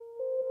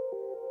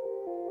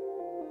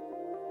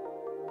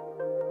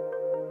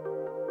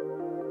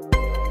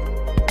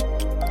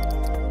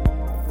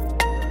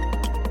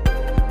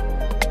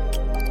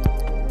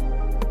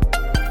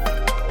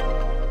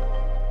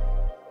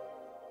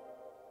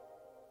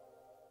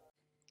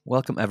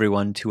Welcome,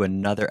 everyone, to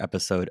another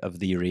episode of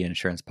the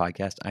Reinsurance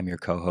Podcast. I'm your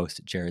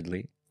co-host, Jerad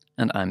Leigh.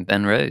 And I'm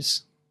Ben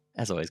Rose.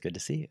 As always, good to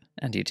see you.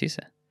 And you too,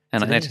 sir.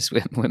 And Today- I noticed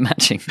we're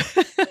matching.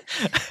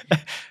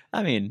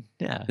 I mean,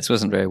 yeah. This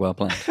wasn't very well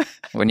planned.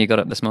 When you got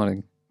up this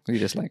morning, were you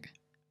just like,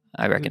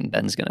 I reckon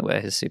Ben's going to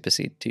wear his Super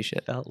Seed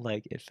t-shirt.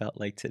 It felt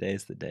like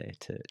today's the day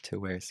to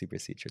wear Super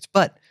Seed shirts.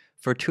 But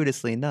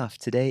fortuitously enough,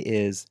 today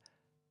is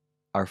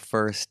our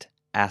first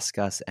Ask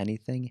Us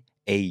Anything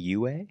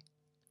AUA.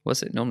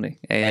 What's it normally?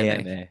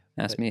 AMA.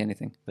 Ask But- me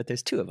anything. But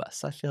there's two of us.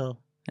 So I feel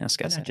Ask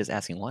we're us. not just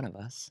asking one of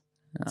us.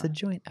 It's Oh. a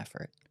joint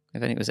effort.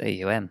 If only it was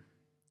AUM.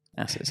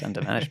 Assets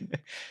under management.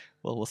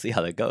 Well, we'll see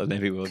how that goes.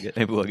 Maybe we'll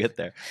get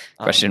there.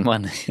 Question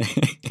 1.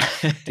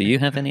 Do you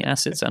have any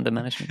assets under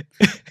management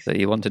that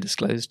you want to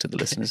disclose to the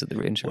listeners of the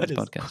Reinsurance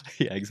Podcast?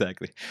 Yeah,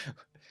 exactly.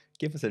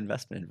 Give us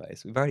investment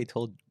advice. We've already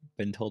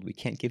been told we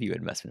can't give you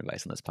investment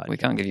advice on this podcast. We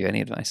can't give you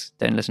any advice.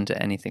 Don't listen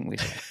to anything we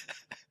say.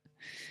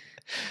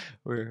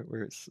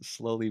 We're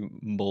slowly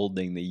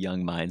molding the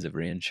young minds of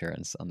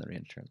reinsurance on the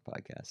Reinsurance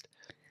Podcast.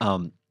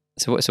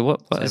 So what So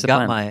is the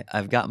plan?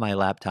 I've got my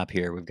laptop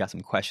here. We've got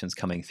some questions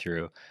coming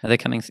through. Are they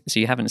coming? So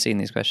you haven't seen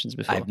these questions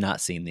before? I've not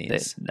seen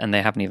these. And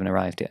they haven't even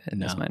arrived yet.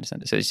 That's No. my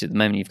understanding. So it's at the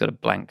moment you've got a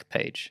blank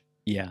page.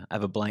 Yeah, I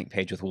have a blank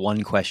page with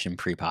one question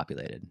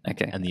pre-populated.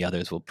 Okay. And the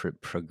others will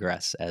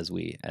progress as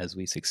we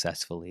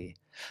successfully.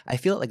 I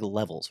feel it like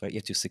levels, right? You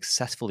have to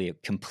successfully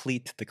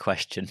complete the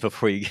question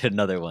before you get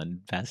another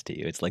one passed to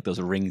you. It's like those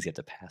rings you have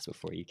to pass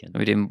before you can. Are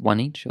we doing one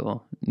each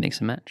or mix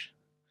and match?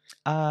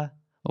 Or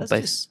Let's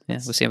both? just- Yeah,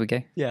 we'll see how we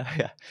go.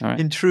 Yeah. All right.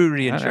 In true All right,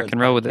 reinsurance I can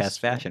roll with podcast this.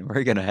 fashion,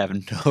 we're gonna have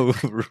no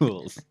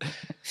rules.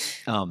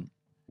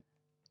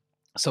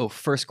 So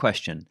first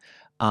question: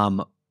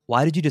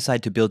 why did you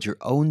decide to build your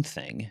own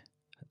thing,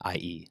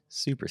 i.e.,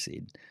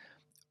 Superseed,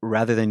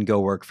 rather than go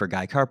work for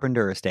Guy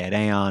Carpenter or stay at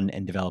Aon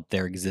and develop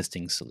their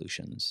existing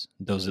solutions?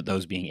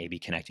 Those being AB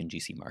Connect and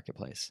GC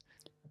Marketplace.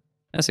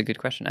 That's a good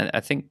question. I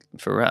think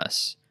for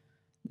us,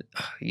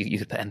 you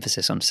could put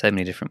emphasis on so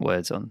many different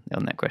words on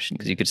that question,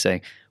 because you could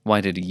say, why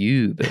did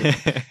you build?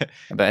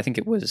 But I think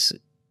it was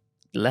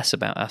less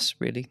about us,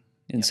 really.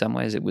 In some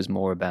ways, it was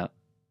more about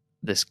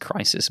this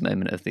crisis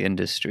moment of the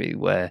industry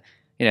where,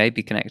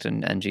 AB Connect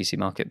and GC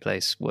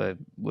Marketplace were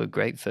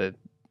great for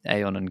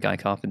Aon and Guy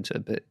Carpenter,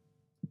 but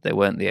they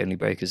weren't the only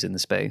brokers in the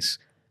space.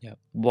 Yep.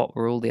 What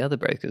were all the other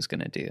brokers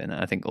going to do? And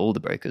I think all the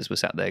brokers were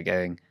sat there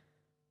going,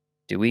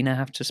 do we now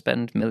have to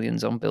spend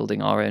millions on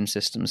building our own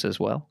systems as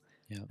well?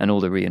 Yep. And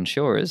all the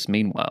reinsurers,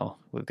 meanwhile,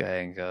 were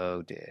going,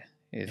 oh dear,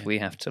 if Yeah. we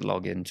have to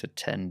log into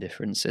 10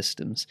 different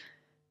systems,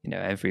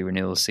 every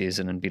renewal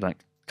season and be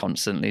like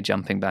constantly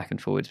jumping back and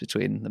forwards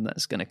between them,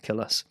 that's going to kill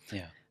us.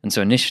 Yeah. And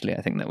so initially,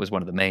 I think that was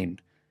one of the main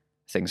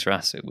things for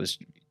us. It was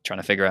trying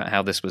to figure out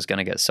how this was going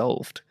to get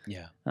solved.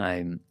 Yeah.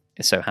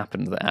 It so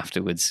happened that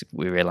afterwards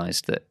we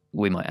realized that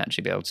we might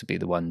actually be able to be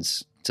the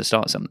ones to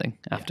start something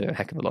after a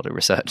heck of a lot of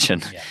research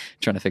and Yeah.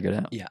 trying to figure it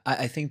out. Yeah,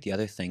 I think the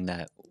other thing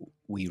that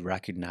we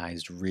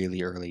recognized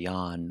really early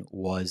on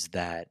was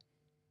that,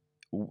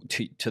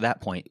 to that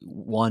point,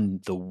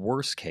 one, the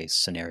worst case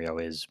scenario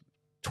is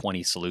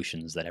 20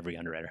 solutions that every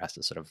underwriter has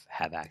to sort of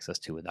have access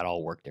to, and that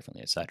all work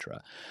differently, et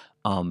cetera.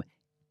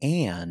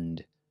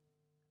 And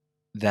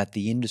that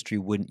the industry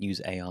wouldn't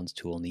use Aon's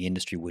tool and the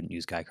industry wouldn't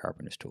use Guy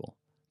Carpenter's tool.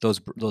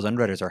 Those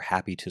underwriters are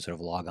happy to sort of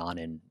log on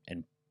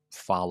and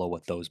follow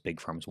what those big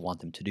firms want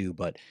them to do,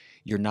 but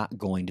you're not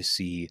going to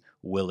see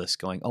Willis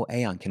going, oh,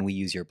 Aon, can we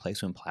use your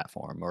placement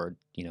platform? Or,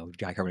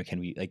 Guy Carpenter, can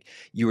we,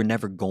 you were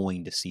never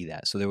going to see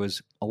that. So there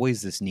was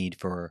always this need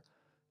for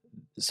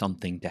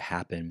something to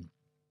happen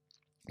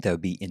that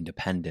would be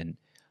independent.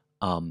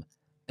 And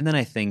then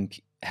I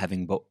think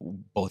having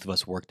both of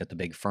us worked at the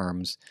big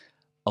firms,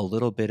 a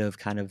little bit of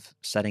kind of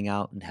setting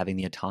out and having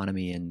the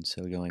autonomy, and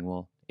so going,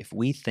 well, if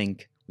we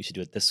think we should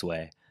do it this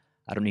way,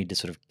 I don't need to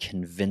sort of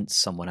convince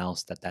someone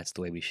else that that's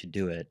the way we should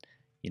do it.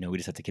 We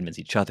just have to convince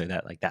each other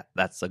that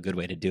that's a good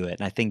way to do it.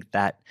 And I think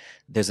that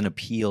there's an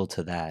appeal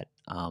to that.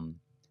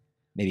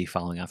 Maybe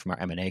following on from our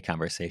M&A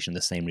conversation,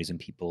 the same reason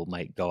people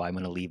might go, I'm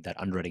going to leave that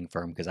underwriting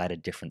firm because I had a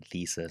different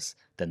thesis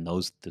than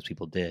those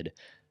people did.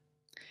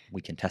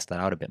 We can test that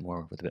out a bit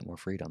more with a bit more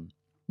freedom.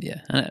 Yeah,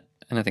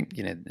 and I think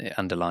it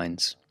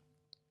underlines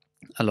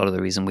a lot of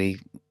the reason we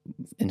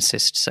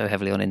insist so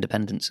heavily on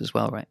independence as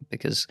well, right?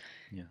 Because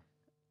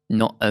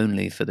not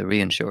only for the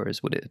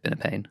reinsurers would it have been a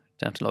pain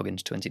to have to log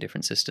into 20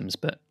 different systems,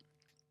 but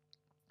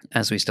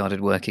as we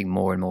started working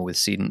more and more with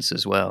cedents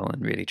as well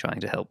and really trying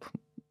to help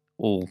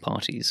all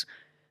parties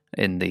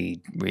in the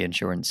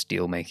reinsurance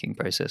deal-making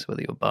process,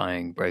 whether you're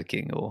buying,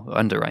 broking, or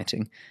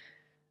underwriting,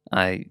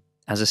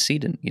 as a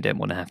cedent, you don't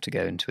want to have to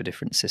go into a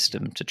different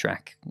system to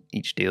track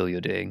each deal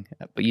you're doing,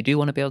 but you do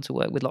want to be able to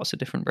work with lots of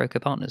different broker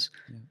partners.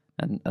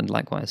 And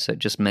likewise, so it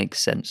just makes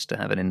sense to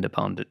have an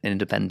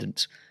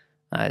independent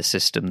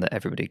system that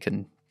everybody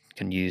can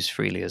use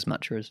freely as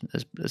much or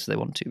as they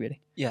want to,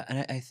 really. Yeah,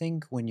 and I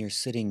think when you're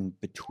sitting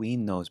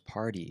between those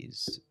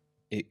parties,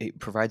 it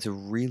provides a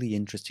really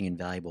interesting and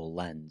valuable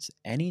lens.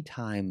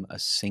 Anytime a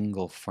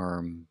single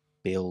firm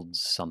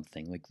builds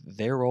something, like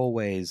they're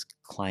always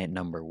client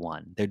number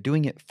one. They're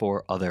doing it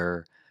for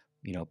other,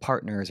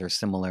 partners or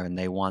similar, and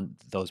they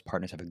want those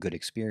partners to have a good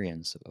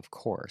experience, of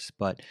course.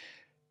 But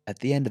at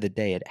the end of the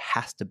day, it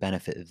has to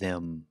benefit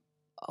them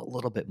a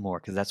little bit more,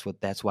 because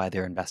that's why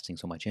they're investing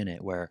so much in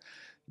it. Where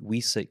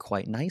we sit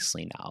quite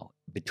nicely now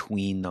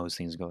between those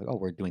things, going, oh,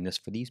 we're doing this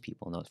for these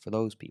people and those for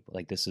those people.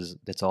 Like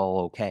that's all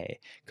okay,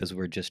 because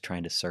we're just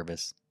trying to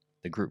service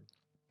the group.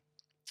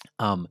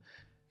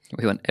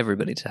 We want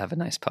everybody to have a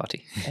nice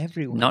party.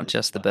 Everyone, not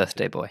just the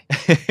birthday boy.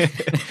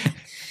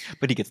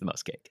 But he gets the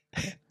most cake.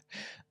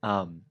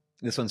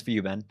 This one's for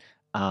you, Ben.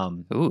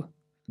 Ooh.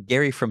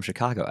 Gary from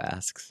Chicago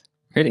asks,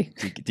 really?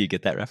 Do you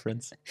get that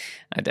reference?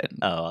 I don't.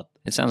 Oh,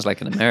 it sounds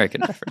like an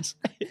American reference.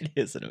 It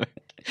is an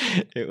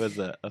American. It was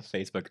a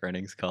Facebook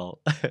earnings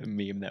call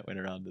meme that went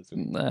around this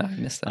week. I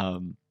missed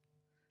that.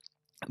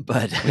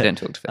 But we don't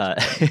talk to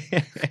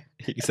Facebook.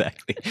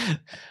 Exactly.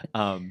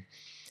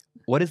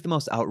 What is the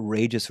most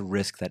outrageous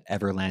risk that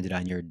ever landed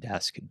on your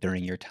desk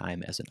during your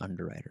time as an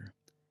underwriter?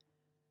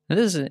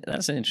 That's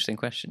an interesting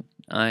question.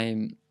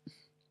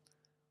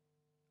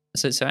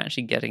 So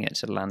actually getting it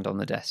to land on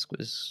the desk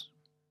was,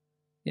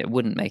 it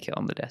wouldn't make it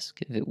on the desk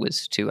if it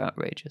was too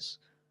outrageous.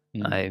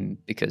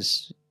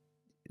 Because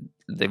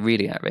the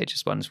really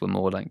outrageous ones were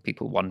more like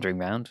people wandering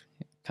around,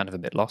 kind of a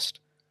bit lost,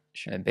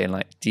 and being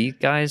like, "Do you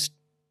guys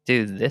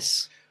do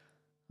this?"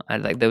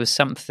 There was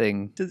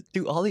something.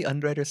 Do all the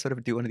underwriters sort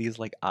of do one of these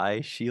like eye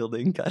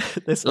shielding kind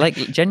of this? Like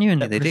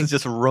genuinely, they do.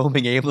 Just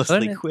roaming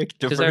aimlessly, quick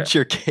divert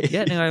your case.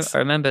 Yeah, no, I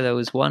remember there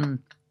was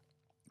one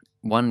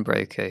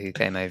broker who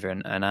came over,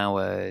 and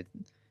our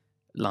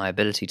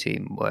liability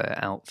team were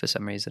out for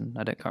some reason.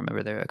 I can't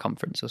remember, they were at a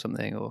conference or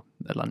something, or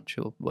a lunch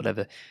or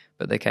whatever.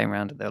 But they came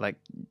around and they're like,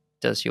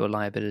 "Does your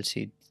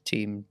liability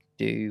team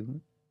do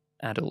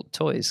adult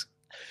toys?"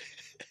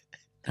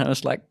 And I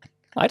was like,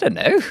 I don't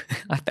know.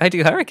 I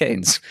do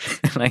hurricanes.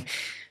 Like,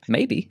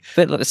 maybe,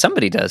 but look,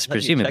 somebody does,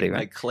 presumably,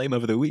 right? My claim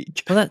of the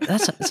week. Well,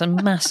 that's a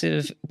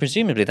massive.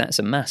 Presumably, that's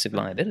a massive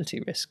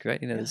liability risk, right?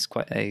 It's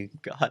quite a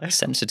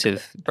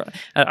sensitive.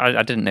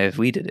 I didn't know if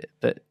we did it,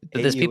 but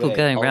there's people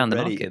going around the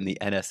market in the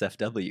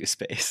NSFW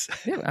space.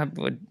 Yeah,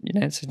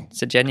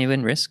 it's a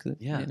genuine risk.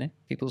 That,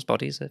 people's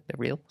bodies are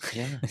real.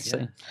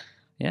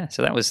 Yeah.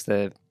 So that was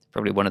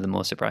probably one of the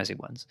more surprising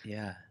ones.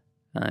 Yeah.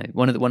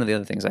 One of the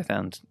other things I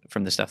found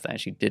from the stuff that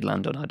actually did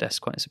land on our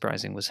desk quite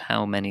surprising was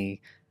how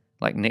many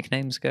like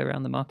nicknames go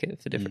around the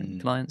market for different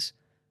clients.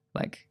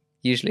 Like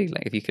usually,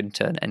 like if you can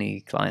turn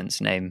any client's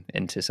name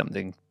into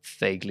something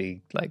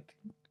vaguely like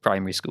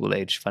primary school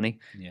age funny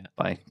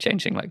by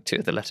changing like 2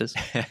 of the letters.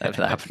 That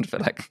happened for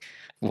like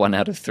 1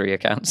 out of 3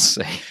 accounts.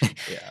 So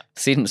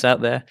students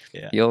out there,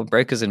 your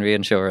brokers and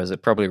reinsurers are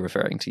probably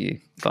referring to you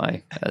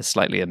by a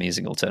slightly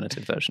amusing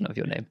alternative version of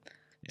your name.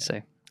 Yeah.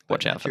 So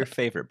watch out for your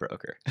favorite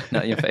broker.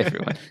 Not your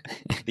favorite one.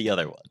 The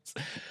other ones.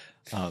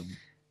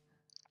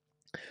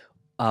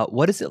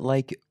 What is it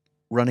like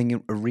running a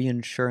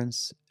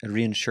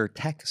reinsure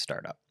tech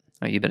startup?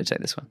 Oh, you better take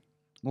this one.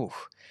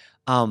 Oof.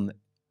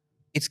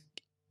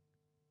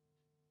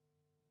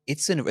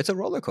 It's a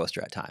roller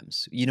coaster at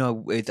times.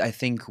 I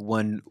think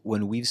when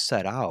we've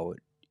set out,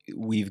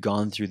 we've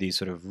gone through these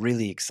sort of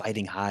really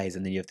exciting highs,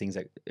 and then you have things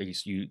that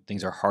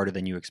things are harder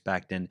than you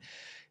expect. And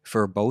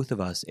for both of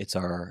us, it's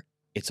our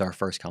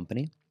first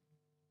company,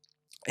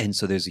 and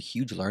so there's a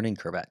huge learning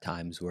curve at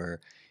times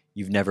where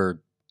you've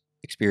never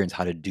experienced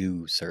how to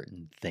do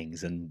certain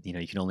things, and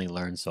you can only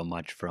learn so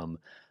much from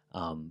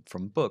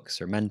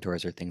books or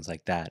mentors or things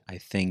like that. I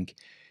think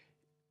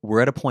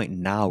we're at a point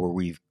now where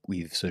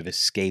we've sort of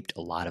escaped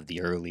a lot of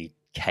the early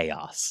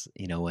chaos.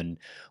 When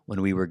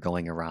we were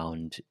going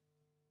around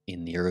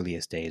in the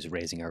earliest days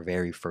raising our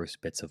very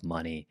first bits of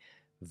money,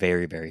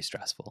 very, very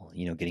stressful.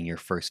 Getting your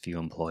first few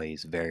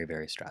employees, very,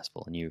 very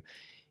stressful. And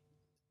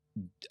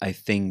I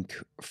think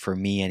for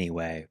me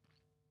anyway,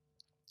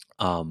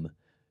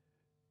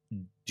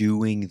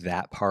 doing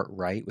that part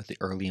right with the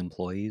early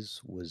employees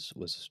was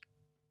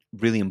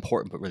really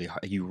important, but really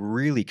hard. You were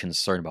really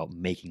concerned about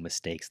making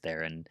mistakes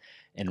there and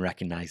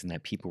recognizing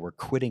that people were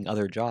quitting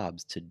other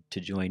jobs to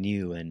join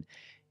you, and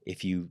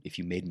if you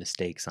made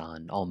mistakes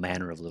on all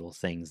manner of little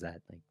things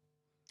that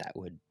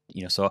would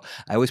so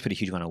I always put a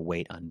huge amount of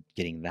weight on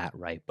getting that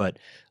right. But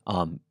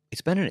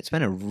it's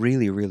been a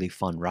really, really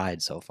fun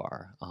ride so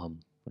far.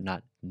 We're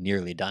not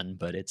nearly done,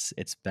 but it's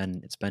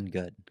been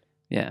good.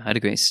 Yeah, I'd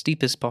agree.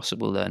 Steepest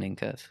possible learning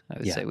curve, I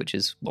would say, which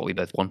is what we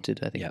both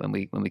wanted. I think when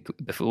we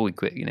before we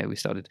quit, we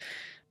started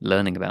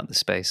learning about the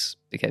space,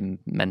 became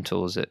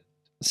mentors at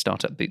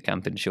Startup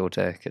Bootcamp in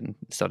SureTech, and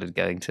started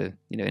going to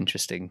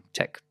interesting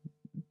tech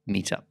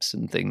meetups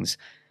and things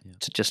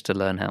to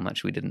learn how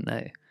much we didn't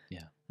know.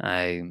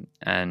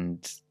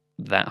 And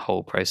that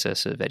whole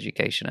process of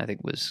education, I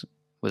think, was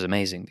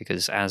amazing,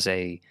 because as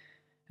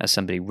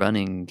somebody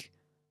running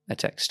a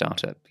tech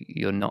startup,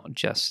 you're not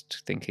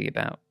just thinking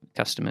about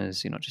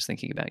customers, you're not just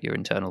thinking about your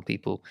internal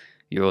people,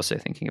 you're also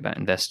thinking about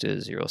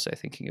investors, you're also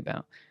thinking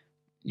about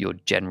your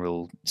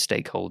general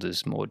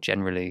stakeholders more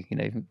generally,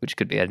 which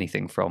could be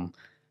anything from,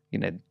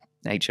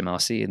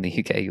 HMRC in the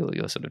UK,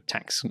 your sort of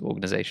tax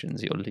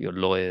organisations, your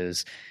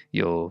lawyers,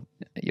 your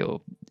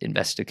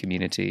investor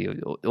community,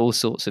 all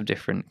sorts of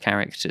different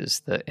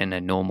characters that in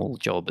a normal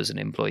job as an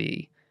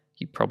employee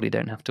you probably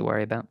don't have to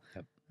worry about.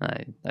 Yep.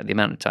 Like the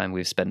amount of time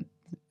we've spent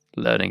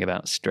learning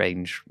about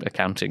strange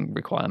accounting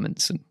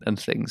requirements and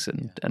things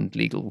and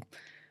legal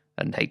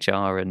and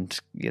HR and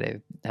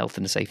health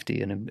and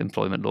safety and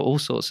employment law, all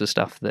sorts of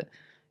stuff that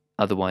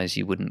otherwise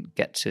you wouldn't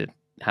get to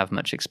have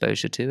much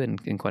exposure to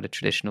in quite a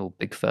traditional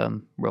big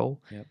firm role.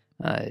 Yep.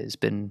 It's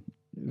been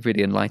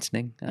really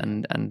enlightening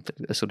and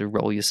a sort of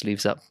roll your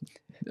sleeves up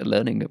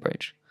learning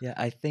approach. Yeah,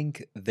 I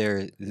think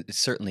there's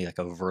certainly like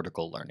a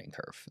vertical learning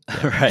curve,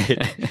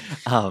 right?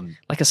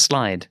 Like a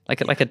slide,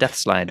 like a death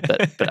slide,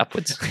 but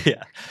upwards.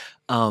 Yeah.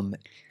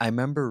 I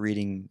remember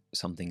reading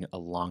something a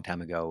long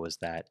time ago was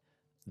that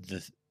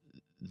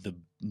the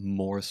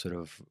more sort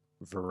of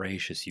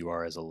voracious you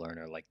are as a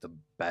learner, like the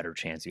better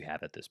chance you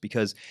have at this,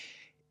 because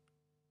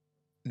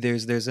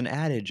there's an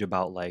adage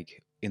about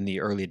like in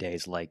the early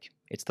days, like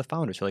it's the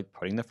founders who are like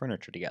putting the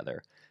furniture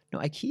together. No,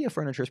 IKEA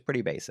furniture is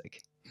pretty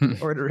basic. You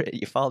order it,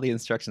 you follow the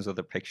instructions with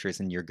the pictures,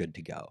 and you're good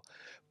to go.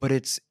 But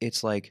it's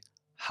like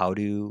how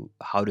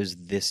does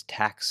this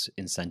tax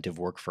incentive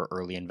work for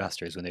early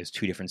investors when there's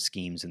two different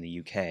schemes in the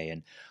UK,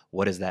 and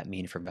what does that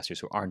mean for investors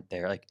who aren't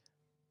there? Like,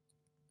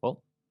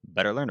 well,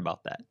 better learn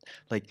about that.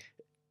 Like,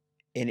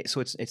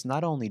 so it's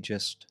not only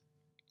just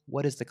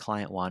what does the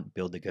client want,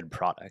 build a good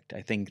product.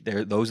 I think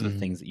those are the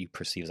things that you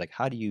perceive as like,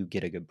 how do you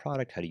get a good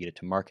product? How do you get it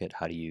to market?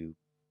 How do you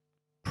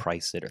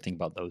price it or think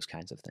about those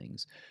kinds of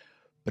things?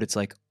 But it's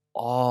like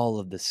all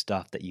of the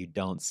stuff that you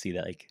don't see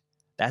that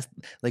that's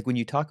like when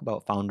you talk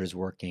about founders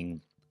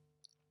working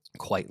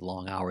quite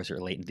long hours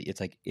or late, it's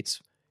like,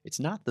 it's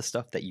not the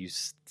stuff that you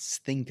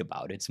think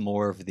about. It's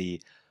more of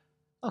the,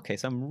 okay,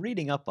 so I'm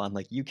reading up on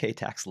like UK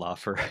tax law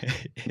for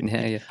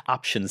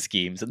option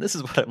schemes, and this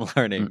is what I'm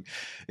learning.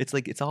 It's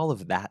like it's all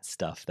of that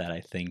stuff that I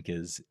think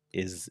is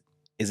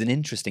an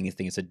interesting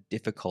thing. It's a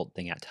difficult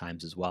thing at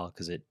times as well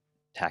because it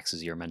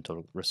taxes your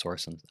mental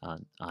resource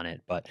on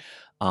it. But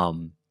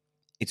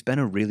it's been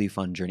a really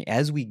fun journey.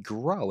 As we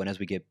grow and as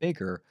we get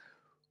bigger,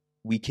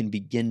 we can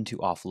begin to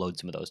offload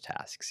some of those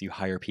tasks. You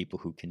hire people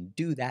who can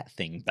do that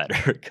thing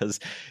better because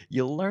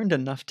you learned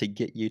enough to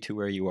get you to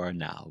where you are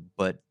now.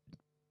 But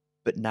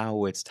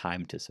now it's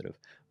time to sort of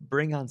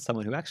bring on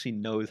someone who actually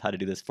knows how to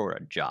do this for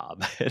a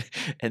job.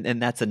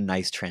 and that's a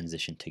nice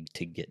transition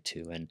to get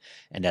to.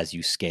 And as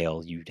you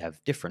scale, you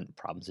have different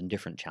problems and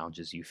different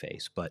challenges you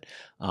face. But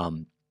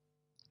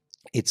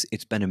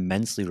it's been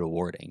immensely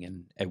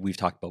rewarding. And we've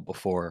talked about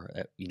before,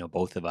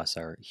 both of us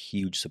are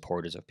huge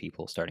supporters of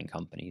people starting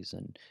companies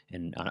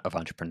and of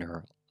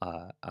entrepreneurs.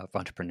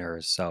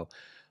 So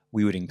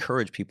we would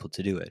encourage people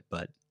to do it,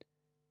 but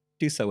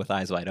do so with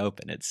eyes wide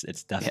open.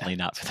 It's definitely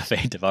not for the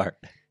faint of heart.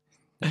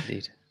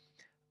 Indeed.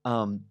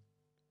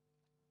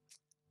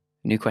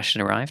 New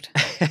question arrived.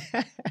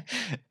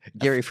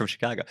 Gary from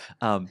Chicago.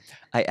 I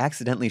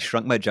accidentally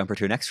shrunk my jumper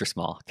to an extra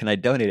small. Can I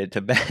donate it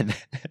to Ben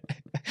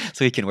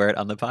so he can wear it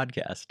on the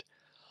podcast?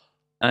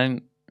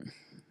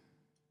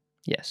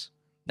 Yes.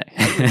 No.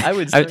 I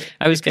would.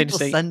 I was going to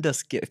say,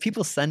 if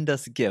people send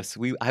us gifts,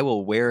 I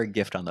will wear a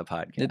gift on the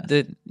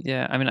podcast.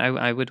 I mean,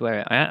 I would wear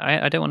it.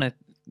 I don't want to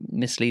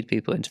mislead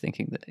people into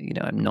thinking that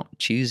I'm not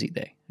choosy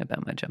though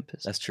about my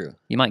jumpers. That's true.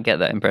 You might get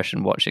that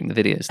impression watching the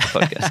videos, the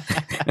podcast.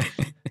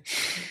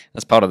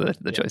 That's part of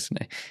the choice.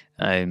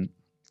 No,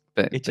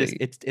 but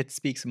it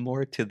speaks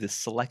more to the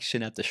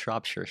selection at the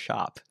Shropshire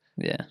shop.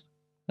 Yeah,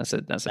 that's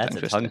a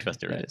tongue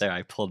twister right there.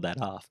 I pulled that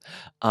off.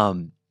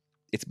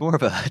 It's more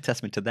of a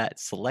testament to that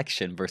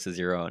selection versus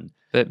your own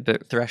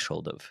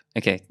threshold of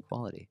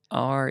quality.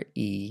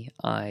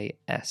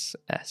 REISS.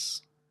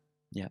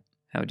 Yeah.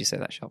 How would you say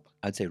that shop?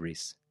 I'd say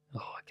Reese.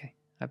 Oh, okay.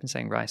 I've been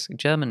saying rice.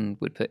 German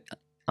would put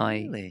I.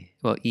 Really?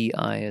 Well,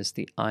 EI as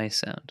the I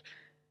sound.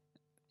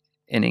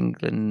 In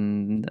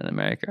England and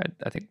America,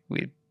 I think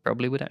we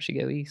probably would actually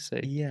go E. So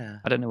yeah.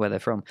 I don't know where they're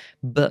from,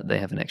 but they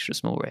have an extra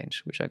small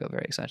range, which I got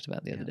very excited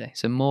about the other day.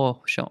 So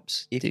more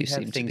shops if do you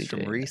seem have to be things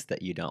from Reese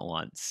that you don't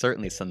want,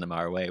 certainly send them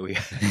our way. We'll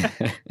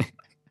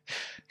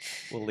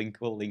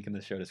link in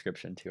the show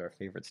description to our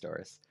favorite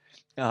stores.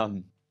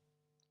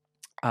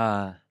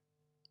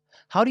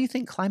 How do you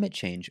think climate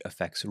change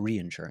affects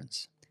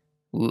reinsurance?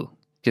 Ooh,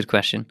 good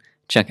question.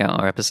 Check out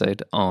our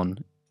episode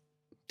on...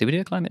 Did we do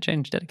a climate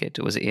change dedicated,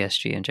 or was it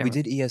ESG in general?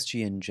 We did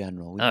ESG in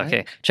general.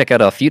 Okay. Check out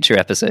our future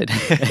episode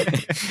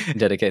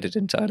dedicated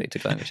entirely to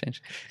climate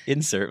change.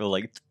 Insert, we'll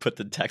put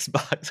the text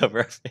box over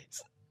our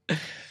face.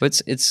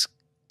 But it's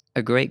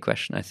a great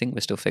question. I think we're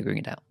still figuring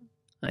it out.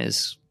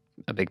 Is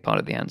a big part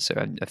of the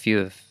answer. A few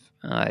of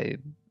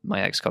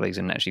my ex-colleagues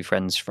and actually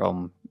friends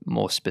from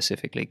more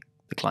specifically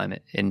the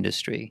climate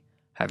industry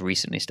have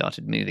recently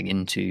started moving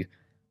into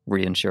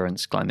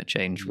reinsurance climate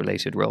change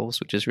related roles,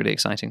 which is really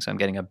exciting. So I'm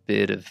getting a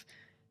bit of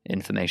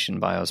information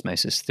by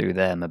osmosis through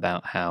them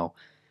about how,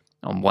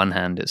 on one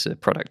hand, it's a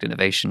product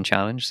innovation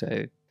challenge.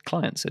 So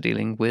clients are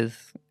dealing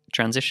with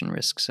transition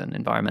risks and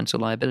environmental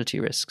liability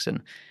risks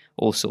and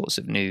all sorts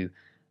of new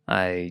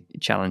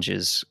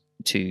challenges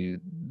to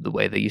the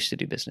way they used to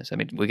do business. I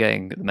mean, we're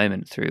going at the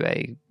moment through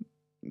a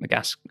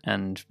gas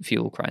and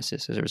fuel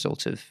crisis as a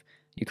result of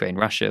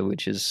Ukraine-Russia,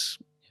 which is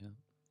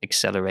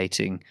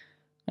accelerating,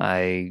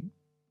 to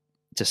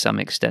some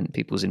extent,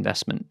 people's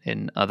investment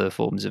in other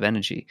forms of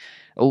energy.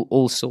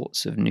 All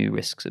sorts of new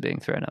risks are being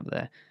thrown up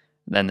there.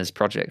 Then there's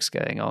projects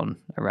going on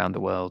around the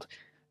world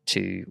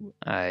to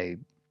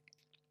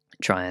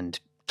try and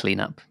clean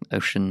up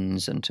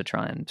oceans and to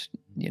try and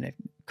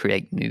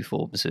create new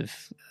forms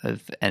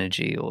of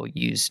energy or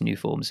use new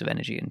forms of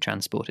energy in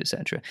transport,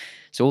 etc.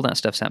 So all that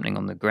stuff's happening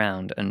on the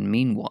ground, and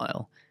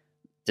meanwhile,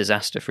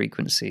 disaster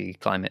frequency,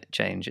 climate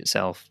change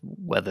itself,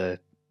 weather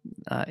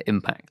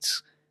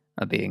impacts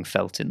are being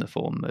felt in the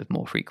form of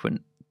more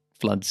frequent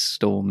floods,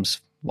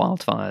 storms,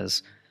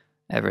 wildfires,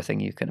 everything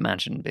you can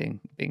imagine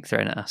being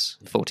thrown at us.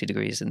 40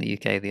 degrees in the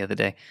UK the other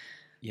day.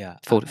 Yeah.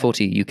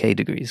 40 UK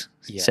degrees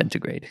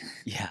centigrade.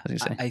 Yeah.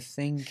 I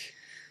think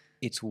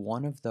it's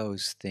one of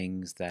those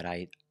things that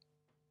I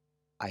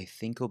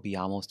think will be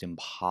almost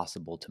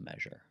impossible to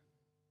measure.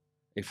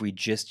 If we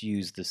just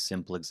use the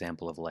simple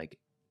example of like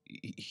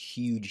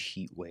huge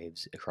heat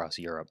waves across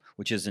Europe,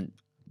 which isn't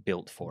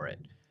built for it,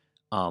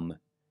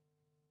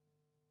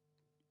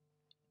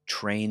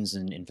 trains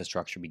and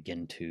infrastructure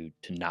begin to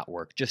not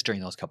work just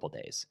during those couple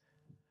days.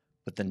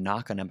 But the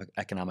knock-on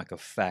economic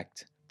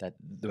effect, that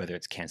whether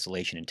it's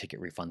cancellation and ticket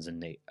refunds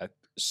and a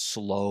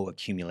slow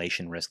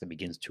accumulation risk that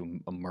begins to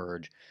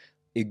emerge,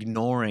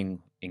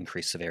 ignoring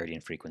increased severity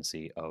and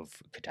frequency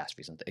of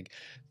catastrophes and things,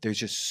 there's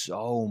just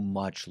so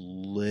much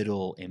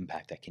little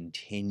impact that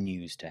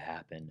continues to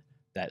happen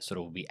that sort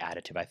of will be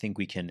additive. I think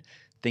we can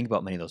think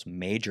about many of those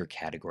major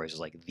categories as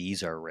like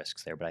these are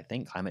risks there, but I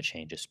think climate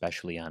change,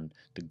 especially on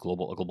the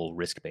global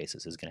risk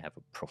basis, is going to have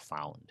a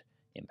profound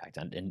impact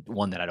and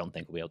one that I don't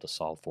think we'll be able to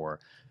solve for.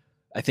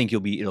 I think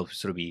it'll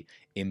sort of be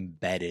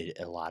embedded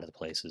in a lot of the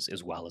places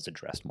as well as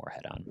addressed more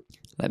head on.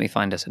 Let me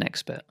find us an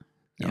expert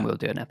and we'll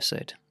do an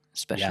episode,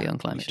 especially on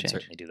climate change.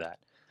 Certainly do that.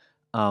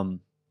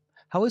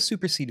 How is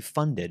Superseed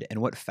funded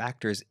and what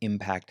factors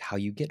impact how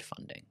you get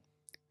funding?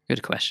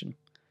 Good question.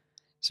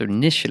 So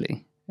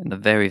initially, in the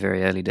very,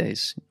 very early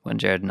days, when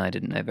Jerad and I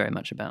didn't know very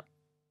much about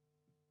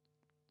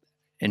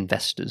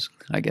investors,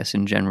 I guess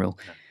in general,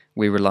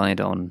 we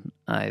relied on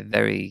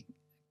very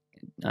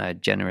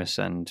generous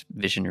and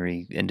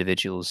visionary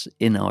individuals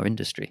in our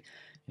industry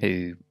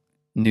who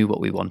knew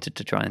what we wanted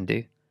to try and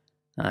do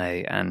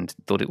and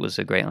thought it was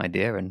a great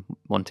idea and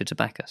wanted to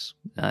back us.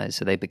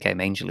 So they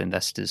became angel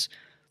investors,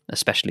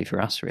 especially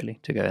for us, really,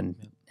 to go and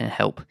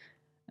help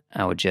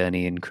our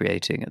journey in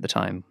creating, at the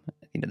time,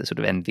 the sort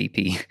of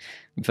MVP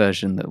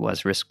version that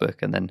was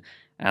Riskbook. And then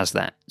as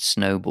that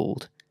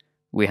snowballed,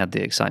 we had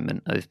the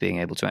excitement of being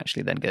able to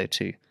actually then go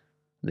to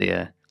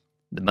the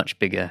much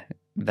bigger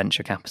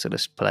venture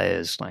capitalist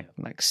players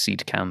like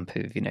Seed Camp,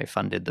 who've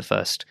funded the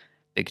first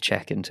big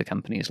check into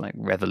companies like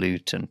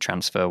Revolut and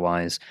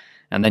TransferWise,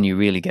 and then you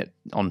really get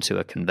onto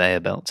a conveyor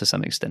belt to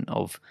some extent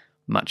of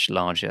much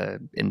larger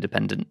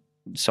independent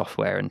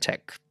software and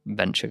tech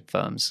venture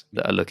firms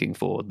that are looking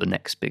for the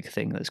next big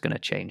thing that's going to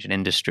change an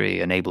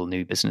industry, enable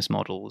new business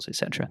models,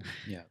 etc.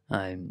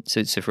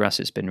 So for us,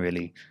 it's been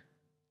really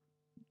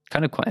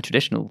kind of quite a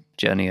traditional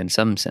journey in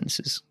some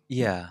senses.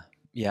 Yeah,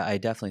 I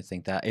definitely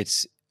think that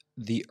it's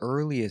the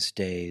earliest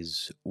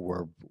days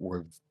were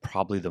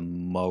probably the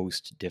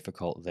most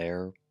difficult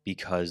there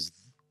because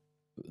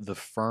the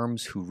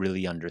firms who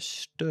really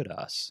understood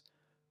us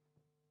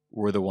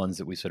were the ones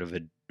that we sort of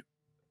had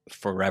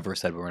forever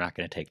said we were not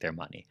going to take their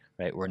money,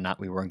 right?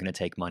 We weren't going to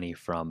take money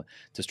from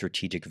the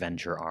strategic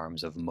venture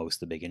arms of most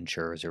of the big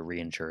insurers or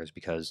reinsurers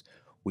because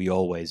we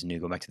always knew,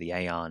 going back to the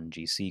Aon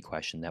GC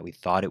question, that we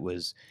thought it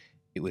was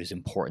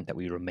important that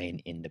we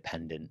remain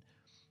independent.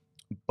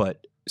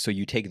 But so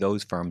you take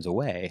those firms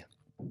away,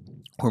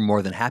 we're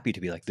more than happy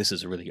to be like, this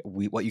is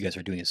what you guys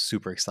are doing is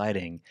super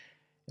exciting.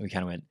 And we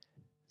kind of went,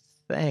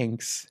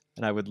 thanks.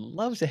 And I would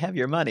love to have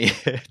your money.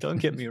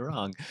 Don't get me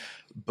wrong,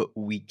 but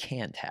we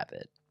can't have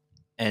it.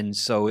 And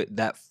so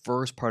that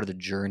first part of the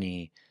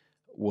journey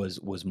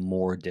was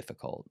more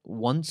difficult.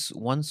 Once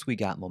we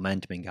got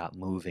momentum and got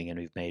moving and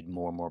we've made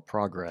more and more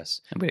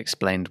progress. And we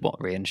explained what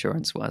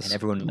reinsurance was.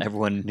 And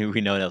everyone knew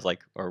we know as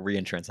or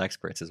reinsurance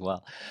experts as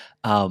well.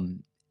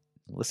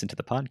 Listen to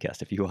the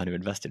podcast if you want to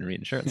invest in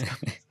reinsurance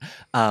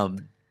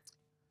companies.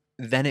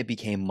 Then it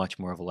became much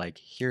more of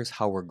here's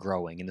how we're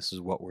growing and this is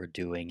what we're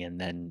doing.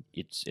 And then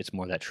it's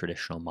more that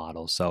traditional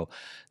model. So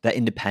that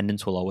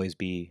independence will always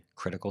be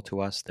critical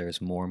to us.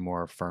 There's more and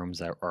more firms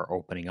that are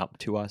opening up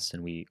to us,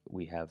 and we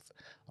have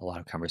a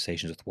lot of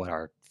conversations with what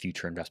our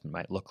future investment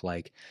might look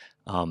like.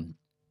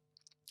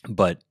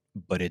 But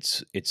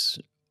it's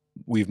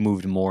we've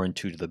moved more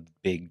into the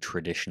big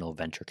traditional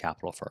venture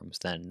capital firms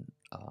than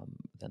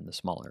the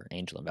smaller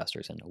angel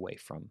investors and away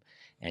from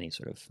any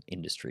sort of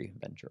industry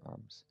venture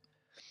arms.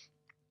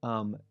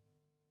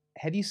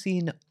 Have you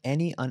seen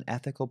any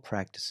unethical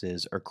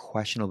practices or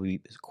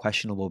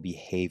questionable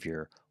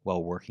behavior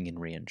while working in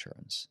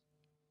reinsurance?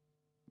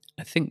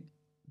 I think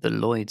the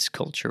Lloyd's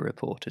Culture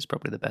Report is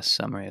probably the best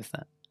summary of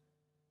that.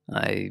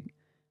 I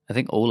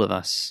think all of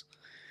us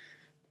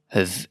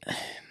have,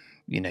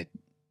 been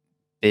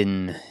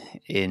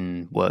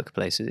in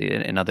workplaces,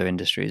 in other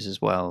industries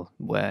as well,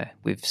 where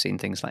we've seen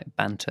things like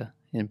banter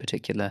in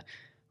particular.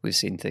 We've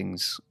seen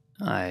things,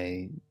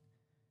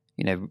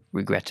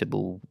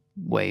 regrettable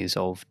ways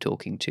of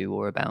talking to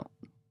or about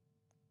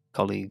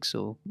colleagues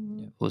or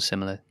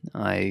similar.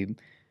 I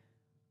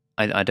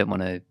don't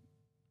want to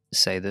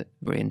say that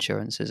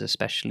reinsurance is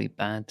especially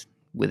bad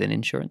within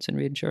insurance and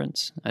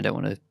reinsurance. I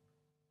don't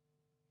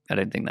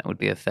think that would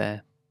be a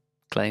fair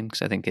claim,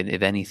 because I think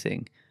if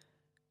anything,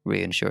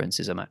 reinsurance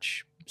is a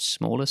much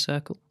smaller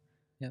circle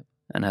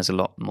and has a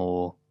lot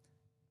more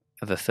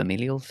of a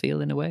familial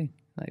feel in a way.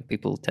 Like,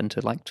 people tend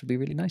to like to be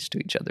really nice to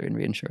each other in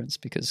reinsurance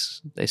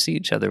because they see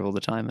each other all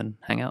the time and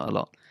hang out a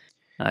lot.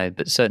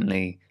 But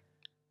certainly,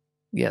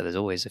 there's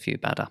always a few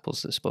bad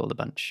apples that spoil the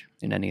bunch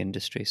in any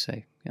industry.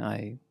 So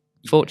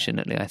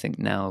fortunately, I think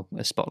now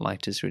a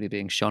spotlight is really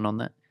being shone on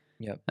that.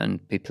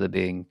 And people are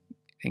being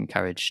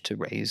encouraged to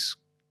raise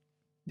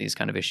these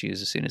kind of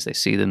issues as soon as they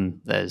see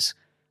them. There's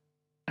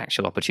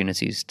actual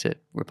opportunities to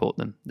report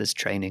them. There's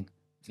training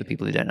for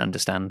people who don't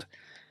understand,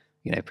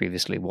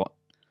 previously what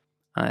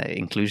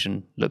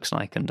inclusion looks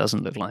like and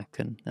doesn't look like,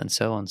 and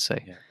so on. So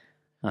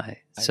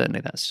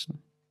certainly that's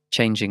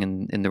changing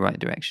in the right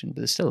direction, but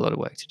there's still a lot of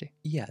work to do.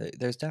 Yeah,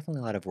 there's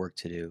definitely a lot of work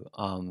to do.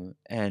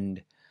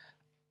 And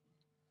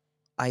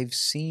I've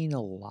seen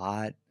a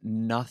lot,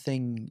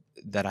 nothing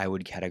that I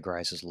would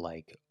categorize as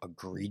like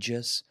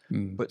egregious,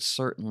 but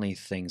certainly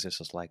things that's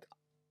just like,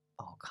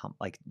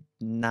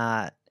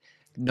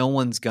 no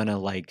one's gonna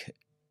like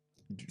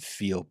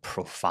feel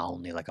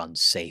profoundly like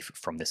unsafe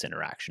from this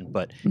interaction,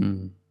 but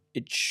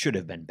it should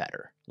have been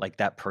better. Like,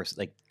 that person,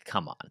 like,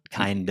 come on,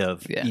 kind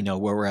of, where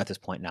we're at this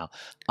point now.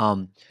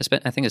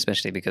 I think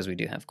especially because we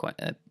do have quite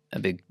a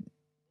big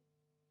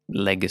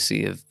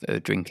legacy of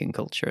drinking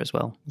culture as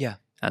well. Yeah.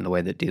 And the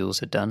way that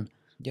deals are done,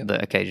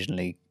 that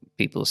occasionally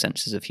people's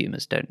senses of humour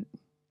don't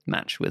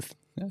match with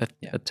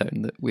a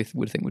tone that we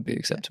would think would be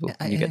acceptable.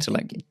 And you get to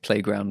like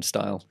playground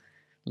style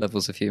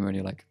levels of humour, and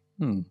you're like,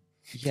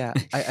 Yeah,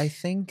 I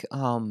think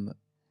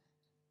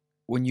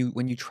when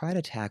you try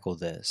to tackle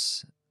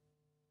this,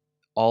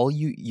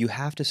 you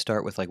have to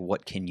start with like,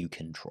 what can you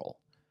control?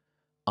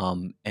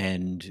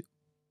 And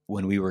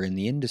when we were in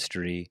the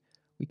industry,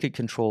 we could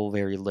control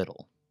very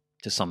little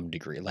to some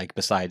degree, like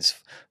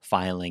besides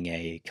filing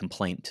a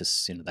complaint to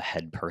the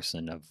head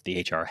person of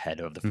the HR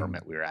head of the firm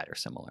that we were at or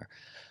similar.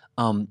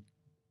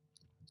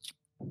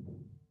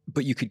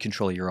 But you could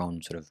control your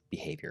own sort of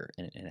behavior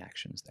and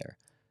actions there.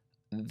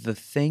 The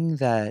thing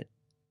that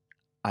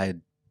I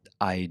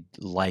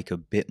like a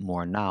bit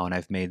more now, and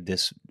I've made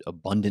this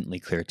abundantly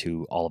clear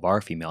to all of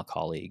our female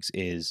colleagues,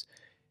 is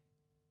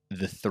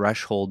the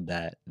threshold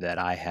that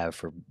I have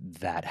for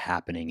that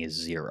happening is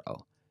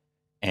 0.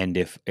 And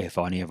if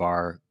any of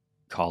our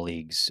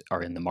colleagues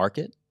are in the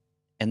market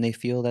and they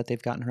feel that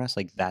they've gotten harassed,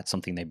 like, that's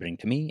something they bring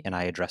to me, and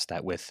I address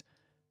that with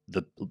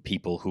the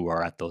people who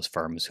are at those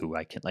firms who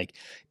I can, like,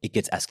 it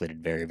gets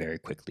escalated very, very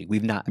quickly.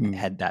 We've not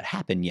had that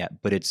happen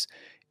yet, but it's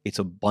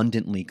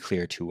abundantly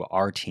clear to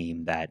our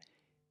team that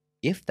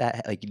if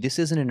that, like, this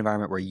isn't an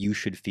environment where you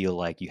should feel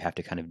like you have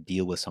to kind of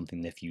deal with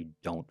something if you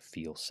don't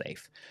feel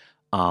safe.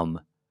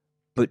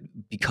 But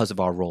because of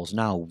our roles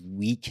now,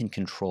 we can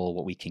control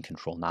what we can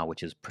control now,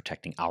 which is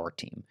protecting our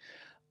team.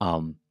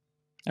 And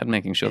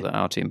making sure that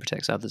our team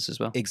protects others as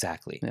well.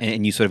 Exactly. Yeah.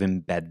 And you sort of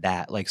embed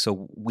that, like,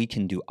 so we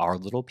can do our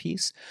little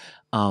piece.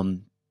 But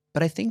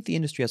I think the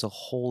industry as a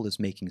whole is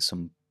making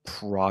some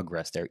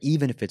progress there,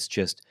 even if it's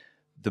just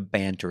the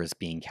banter is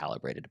being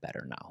calibrated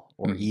better now,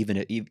 or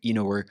even,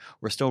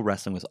 we're still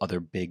wrestling with other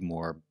big,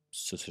 more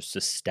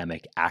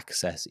systemic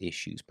access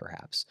issues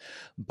perhaps.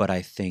 But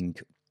I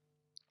think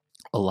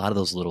a lot of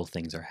those little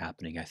things are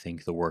happening. I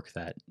think the work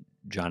that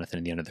Jonathan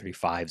and the under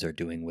 35s are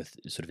doing with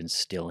sort of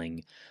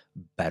instilling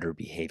better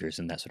behaviors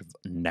in that sort of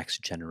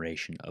next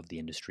generation of the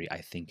industry,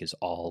 I think is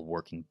all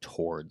working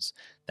towards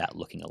that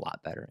looking a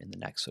lot better in the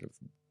next sort of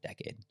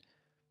decade.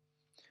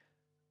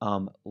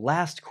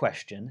 Last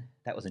question.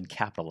 That was in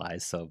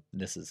capitalized, so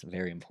this is a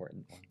very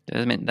important one.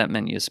 That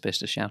meant you were supposed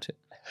to shout it.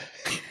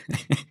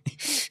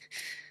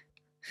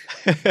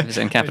 It was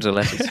in capital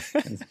letters.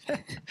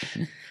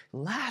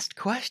 Last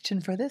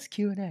question for this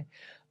Q&A.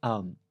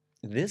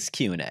 This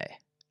Q&A,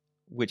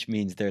 which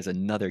means there's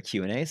another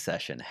Q&A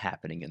session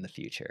happening in the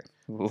future.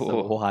 Ooh.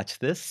 So watch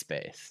this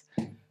space.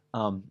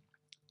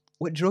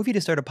 What drove you to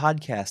start a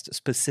podcast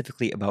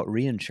specifically about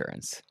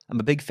reinsurance?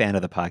 I'm a big fan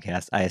of the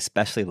podcast. I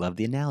especially love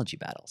the analogy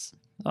battles.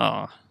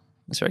 Oh,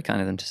 that's very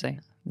kind of them to say.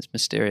 This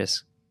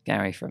mysterious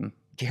Gary from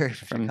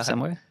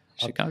somewhere,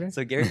 Chicago.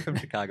 So Gary from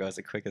Chicago, as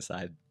a quick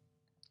aside,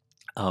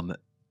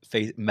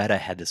 Meta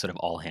had this sort of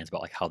all hands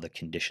about like how the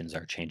conditions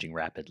are changing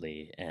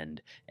rapidly,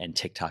 and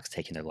TikTok's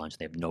taking their lunch.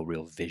 They have no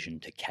real vision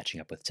to catching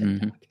up with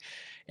TikTok,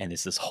 and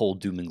it's this whole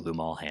doom and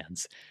gloom all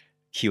hands.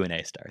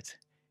 Q&A starts.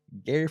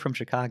 Gary from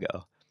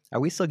Chicago, are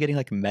we still getting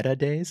like Meta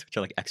days, which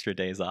are like extra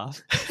days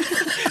off?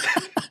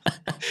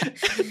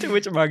 To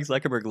which Mark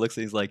Zuckerberg looks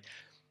and he's like,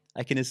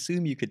 I can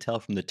assume you could tell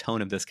from the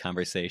tone of this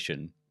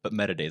conversation, but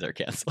meta days are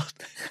canceled.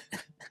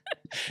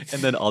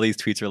 And then all these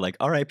tweets are like,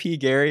 R.I.P.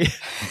 Gary.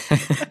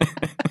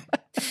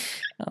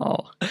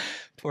 Oh,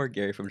 poor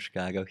Gary from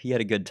Chicago. He had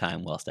a good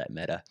time whilst at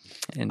Meta.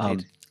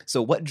 indeed.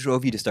 So what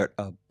drove you to start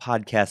a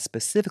podcast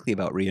specifically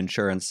about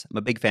reinsurance? I'm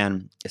a big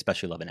fan,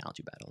 especially love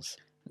analogy battles.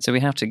 So we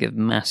have to give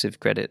massive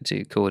credit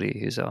to Cordy,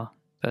 who's our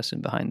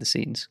person behind the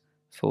scenes,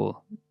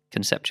 for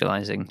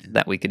conceptualizing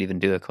that we could even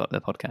do a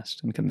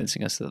podcast and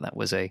convincing us that that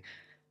was a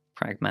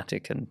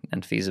pragmatic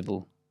and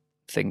feasible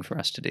thing for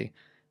us to do.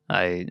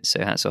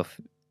 So hats off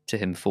to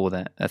him for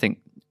that. I think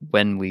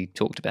when we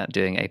talked about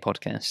doing a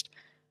podcast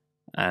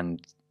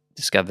and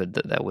discovered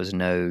that there was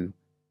no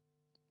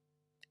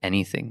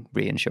anything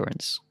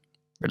reinsurance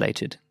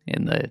related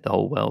in the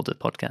whole world of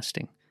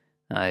podcasting,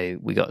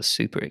 we got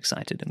super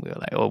excited and we were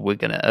like, oh, we're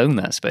going to own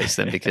that space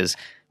then, because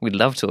we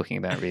love talking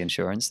about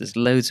reinsurance. There's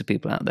loads of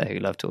people out there who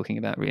love talking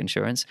about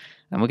reinsurance,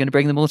 and we're going to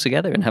bring them all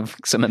together and have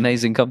some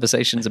amazing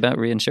conversations about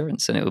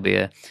reinsurance, and it will be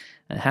a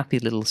happy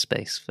little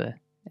space for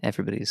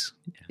everybody's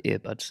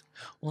earbuds.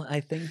 Well,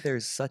 I think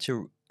there's such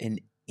an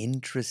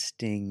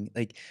interesting,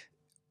 like,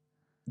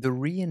 the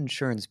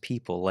reinsurance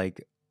people,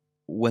 like,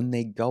 when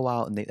they go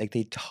out and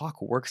they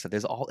talk work stuff,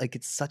 there's all, like,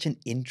 it's such an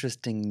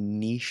interesting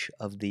niche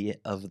of the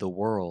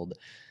world.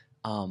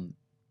 And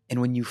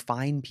when you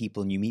find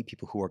people and you meet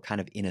people who are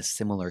kind of in a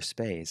similar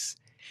space,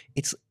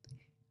 it's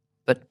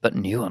but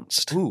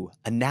nuanced. Ooh,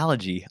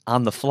 analogy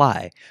on the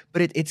fly.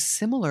 But it's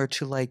similar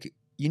to, like,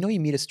 you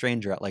meet a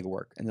stranger at, like,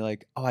 work, and they're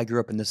like, oh, I grew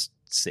up in this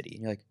city.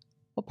 And you're like,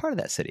 what part of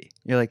that city?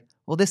 And you're like,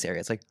 well, this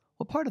area. It's like,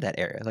 what part of that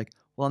area? Like,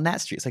 well, on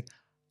that street. It's like,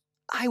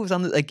 I was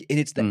on the, like, and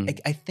it's the,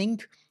 I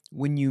think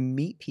when you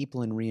meet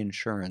people in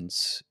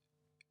reinsurance,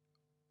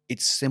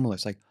 it's similar.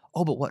 It's like,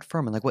 oh, but what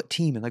firm, and like what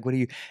team, and like what are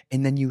you?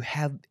 And then you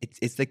have,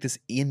 it's like this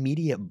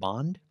immediate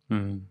bond.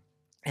 And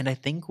I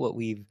think what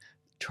we've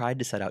tried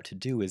to set out to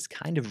do is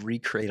kind of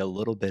recreate a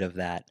little bit of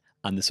that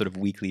on this sort of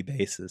weekly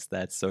basis.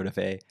 That's sort of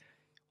a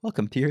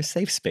welcome to your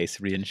safe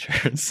space,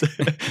 reinsurance.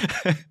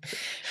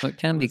 Well, it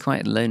can be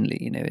quite lonely,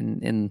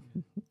 in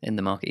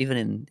the market, even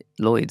in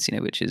Lloyd's,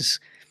 which is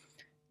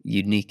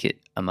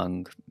unique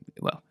among,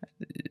 well,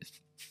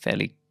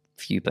 fairly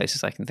few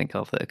places I can think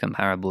of that are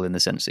comparable, in the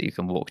sense that you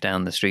can walk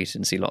down the street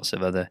and see lots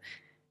of other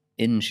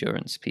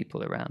insurance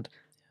people around.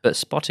 But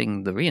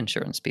spotting the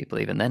reinsurance people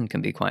even then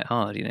can be quite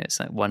hard. It's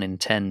like 1 in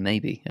 10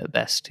 maybe at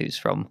best who's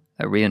from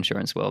a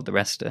reinsurance world. The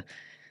rest are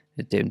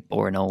doing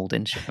boring old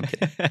insurance.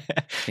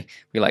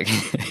 We like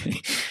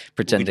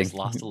pretending. We just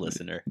lost a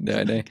listener.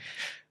 No.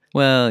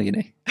 Well,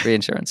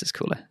 reinsurance is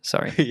cooler.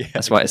 Sorry.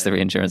 That's why it's the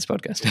reinsurance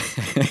podcast.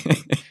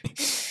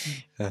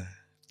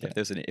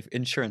 If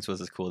insurance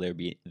was as cool, there would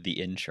be the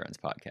insurance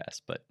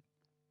podcast, but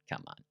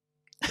come on.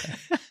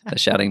 They're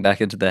shouting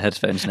back into their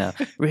headphones now.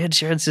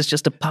 Reinsurance is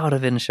just a part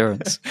of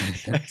insurance.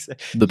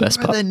 The best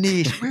part. We're the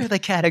niche. We're the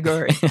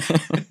category.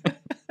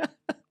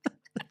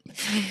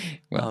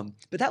 Well,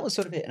 but that was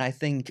sort of it. And I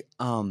think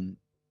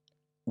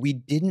we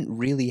didn't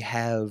really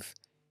have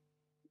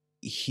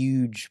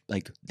huge,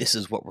 like, this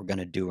is what we're going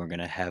to do. We're going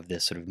to have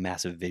this sort of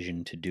massive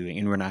vision to doing,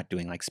 and we're not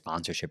doing like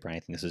sponsorship or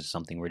anything. This is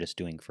something we're just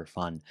doing for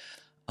fun.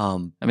 I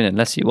mean,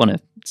 unless you want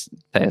to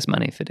pay us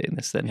money for doing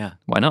this, then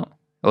why not?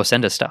 Or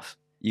send us stuff.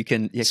 You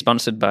can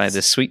sponsored by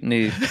the sweet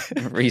new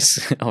Rice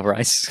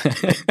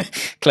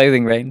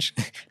clothing range,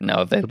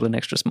 now available in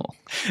extra small.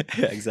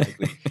 Yeah,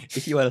 exactly.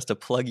 If you want us to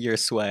plug your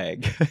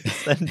swag,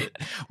 send it.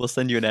 We'll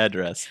send you an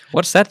address.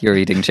 What's that you're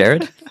eating,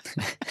 Jerad?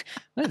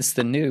 It's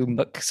the new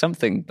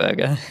McSomething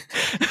burger,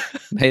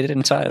 made it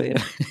entirely.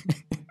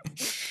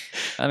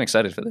 I'm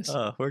excited for this.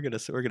 Oh, we're gonna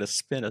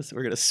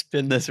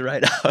spin this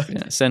right out.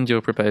 Yeah, send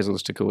your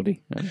proposals to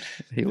Cordy, and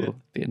he will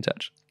be in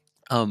touch.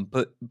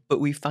 But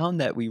we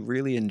found that we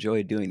really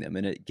enjoy doing them,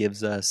 and it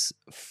gives us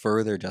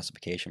further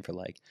justification for,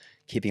 like,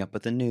 keeping up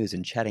with the news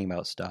and chatting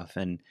about stuff.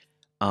 And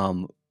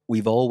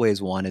we've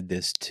always wanted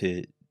this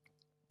to,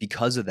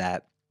 because of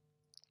that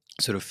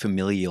sort of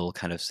familial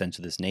kind of sense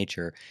of this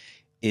nature,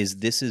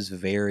 this is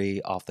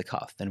very off the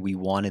cuff, and we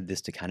wanted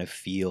this to kind of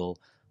feel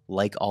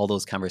like all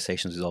those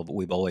conversations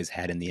we've always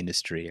had in the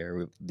industry,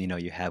 or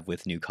you have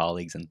with new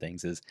colleagues and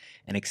things, is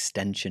an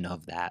extension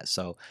of that.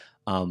 So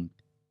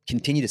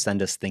continue to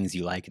send us things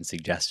you like and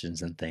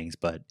suggestions and things,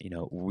 but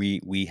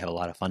we have a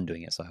lot of fun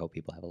doing it, so I hope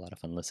people have a lot of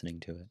fun listening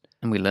to it.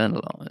 And we learn a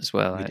lot as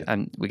well.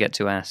 And we get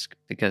to ask,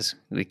 because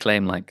we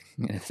claim, like,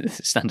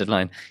 standard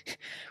line,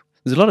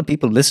 there's a lot of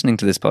people listening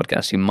to this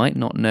podcast who might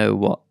not know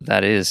what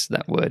that is,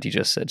 that word you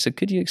just said. So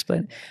could you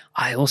explain?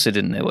 I also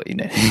didn't know what you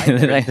know.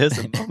 I read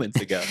this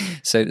moments ago.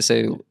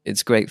 So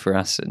it's great for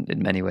us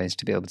in many ways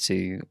to be able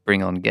to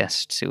bring on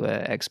guests who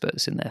are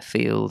experts in their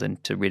field,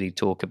 and to really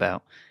talk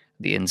about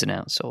the ins and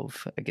outs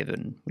of a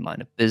given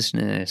line of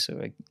business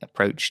or an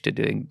approach to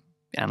doing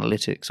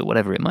analytics or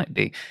whatever it might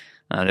be.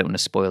 I don't want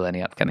to spoil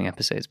any upcoming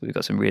episodes, but we've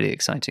got some really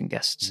exciting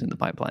guests in the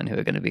pipeline who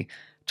are going to be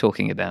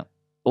talking about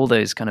all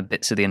those kind of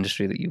bits of the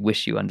industry that you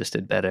wish you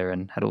understood better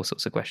and had all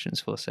sorts of questions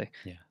for. So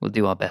we'll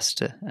do our best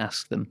to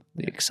ask them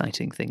the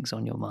exciting things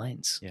on your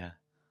minds. Yeah.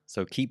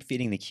 So keep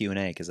feeding the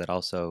Q&A, because that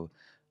also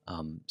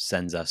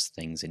sends us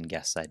things and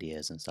guest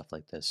ideas and stuff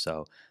like this.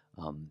 So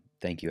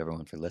thank you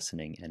everyone for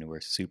listening, and we're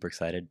super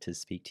excited to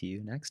speak to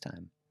you next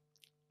time.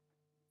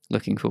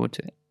 Looking forward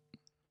to it.